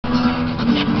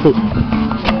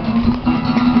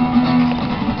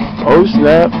Oh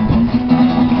snap.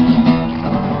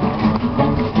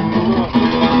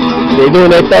 They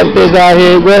doing their thug things out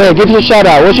here. Go ahead, give your shout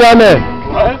out. What's your name?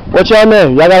 What? What's your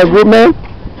name? Y'all got a group name?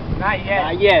 Not yet.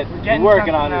 Not yet. We're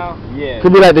working on it. Yeah.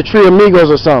 Could be like the Three Amigos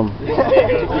or something.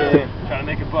 Yeah. Trying to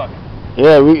make a buck.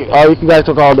 Yeah, you guys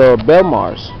took all the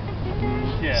Belmars.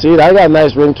 Yeah. See, that got a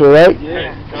nice ring to it, right?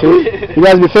 Yeah. See? You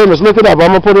guys be famous. Look it up. I'm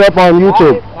going to put it up on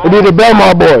YouTube. It'll be the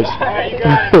Belmar boys. Alright, you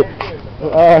got it.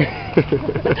 Alright.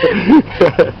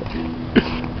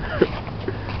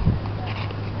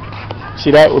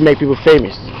 See that? Would make people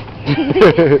famous.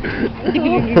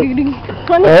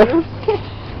 Huh?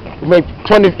 Make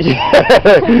 20.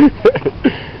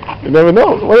 You never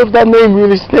know. What if that name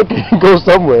really stick and go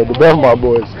somewhere? The Belmar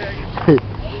boys.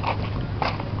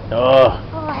 Oh,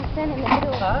 I stand in the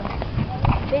middle. Huh?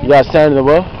 You got sand in the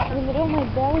what? In the middle of my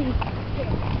belly.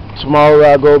 Tomorrow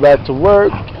I go back to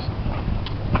work.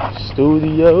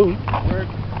 Studio.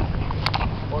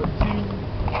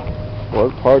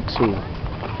 Work part 2.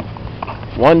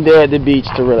 One day at the beach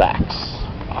to relax.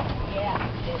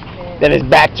 Then it's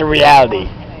back to reality.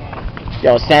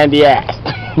 Yo, sandy ass.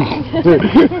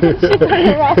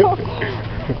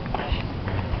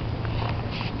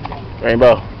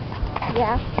 Rainbow.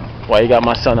 Yeah. Why you got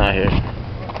my son out here?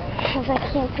 Because I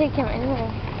can't take him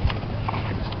anywhere.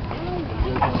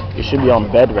 You should be on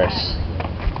bed rest.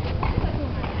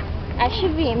 I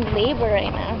should be in labor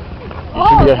right now. You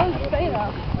should be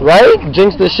right?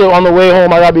 Jinx this shit on the way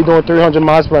home. I gotta be doing 300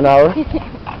 miles per hour. I've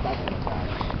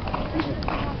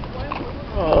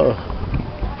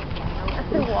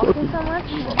been walking so much.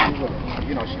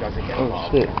 You know she doesn't get Oh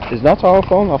shit. Is that our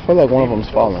phone? I feel like one of them's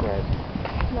falling. No.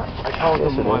 I told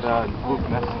Yes, him it what is. Luke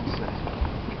message said.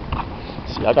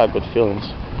 See, I got good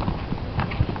feelings.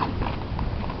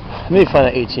 Let me find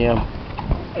an ATM.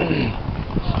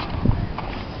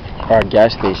 Or a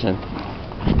gas station.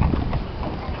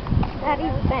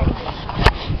 Daddy's bench.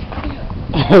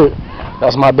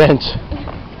 That's my bench.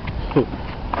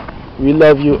 We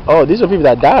love you. Oh, these are people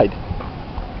that died.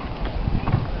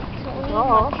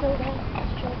 Oh.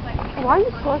 Why are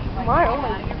you so smart? Oh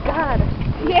my god.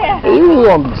 Yeah. Hey, you really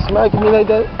gonna be smacking me like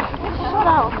that? Shut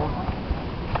up.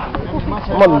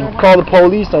 I'm gonna call the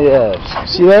police on your ass.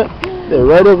 See that? They're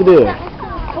right over there.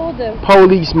 Told them.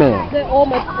 Policeman. They're all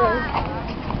my friends.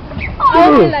 Yeah.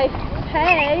 Like,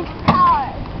 hey.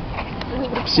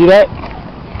 See that?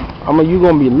 You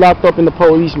gonna be locked up in the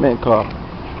policeman car.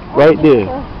 Right there.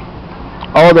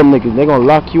 All them niggas, they gonna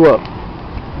lock you up.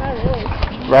 Not really.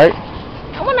 Right?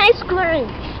 I want ice cream.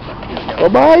 Go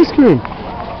buy ice cream.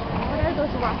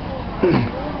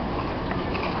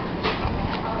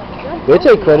 They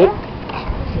take credit.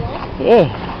 Yeah.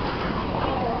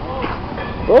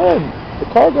 Go ahead. The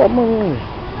car got money in it.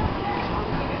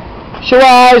 Show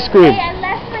her ice cream. Hey, I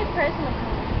left my personal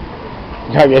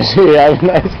I guess you have an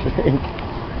ice cream.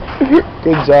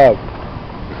 Good job.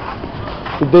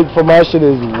 The dig for my shit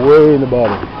is way in the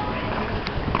bottom.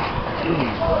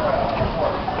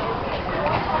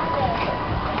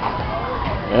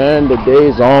 And the day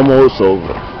is almost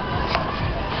over.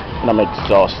 And I'm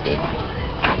exhausted.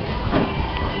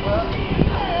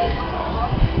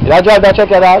 Did I drive that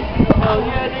truck out? Oh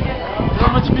yeah, nigga.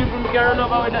 How much people we got run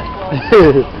over with that?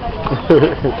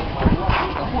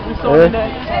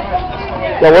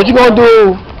 Yeah, what you gonna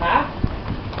do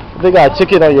if they got a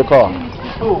ticket on your car?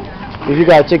 Who? If you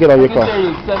got a ticket on your car.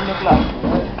 7 o'clock.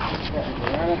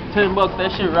 $10,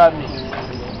 that shit robbed me.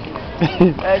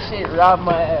 That shit robbed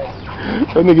my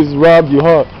ass. Them niggas robbed you,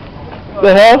 huh?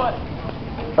 The hell?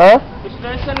 Huh?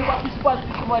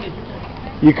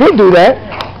 You could do that.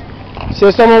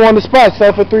 Say someone on the spot,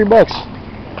 sell for $3.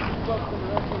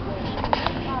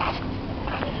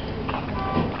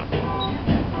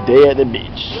 Day at the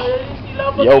beach.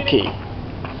 Yo, key.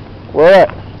 Where at?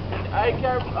 I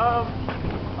care,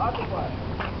 Autobot.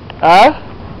 Huh?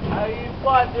 I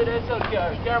bought the rest of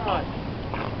Carmon.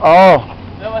 Oh.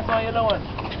 That was my yellow one.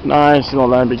 No, I ain't seen no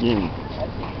Lamborghini.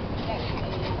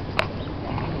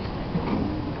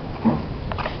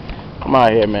 I'm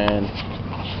out here, man.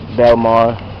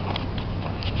 Belmar.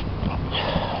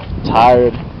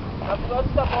 Tired.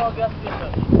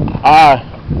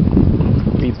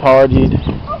 We partied.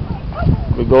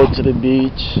 We go to the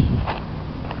beach.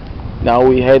 Now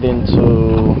we heading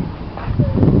to,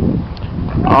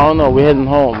 I don't know, we're heading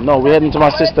home. No, we're heading to my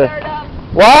sister.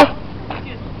 What?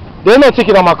 There's no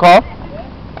ticket on my car.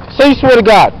 Say you swear to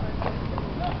God.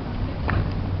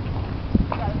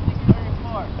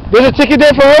 There's a ticket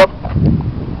there for her?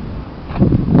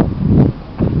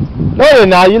 No, you're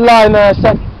not. You lying ass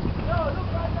son.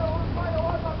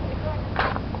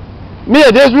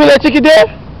 Mia, there's really a ticket there?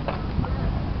 Yeah.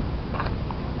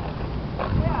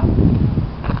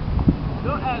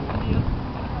 Don't ask Mia.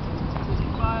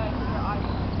 She's buying her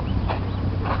iPhone.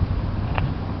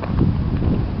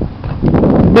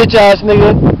 Bitch ass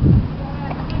nigga.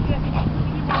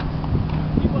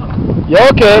 Yeah,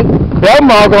 okay.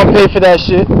 Belmar gonna pay for that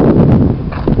shit.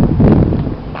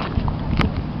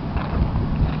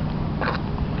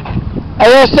 I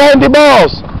got sand the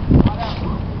balls.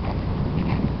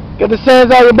 Get the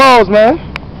sands out of your balls, man.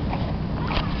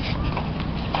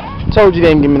 Told you they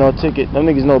didn't give me no ticket. Them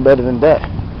niggas know better than that.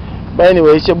 But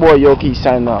anyway, it's your boy Yoki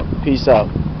signing out. Peace out.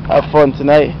 Have fun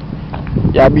tonight.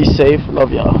 Y'all be safe. Love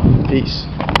y'all. Peace.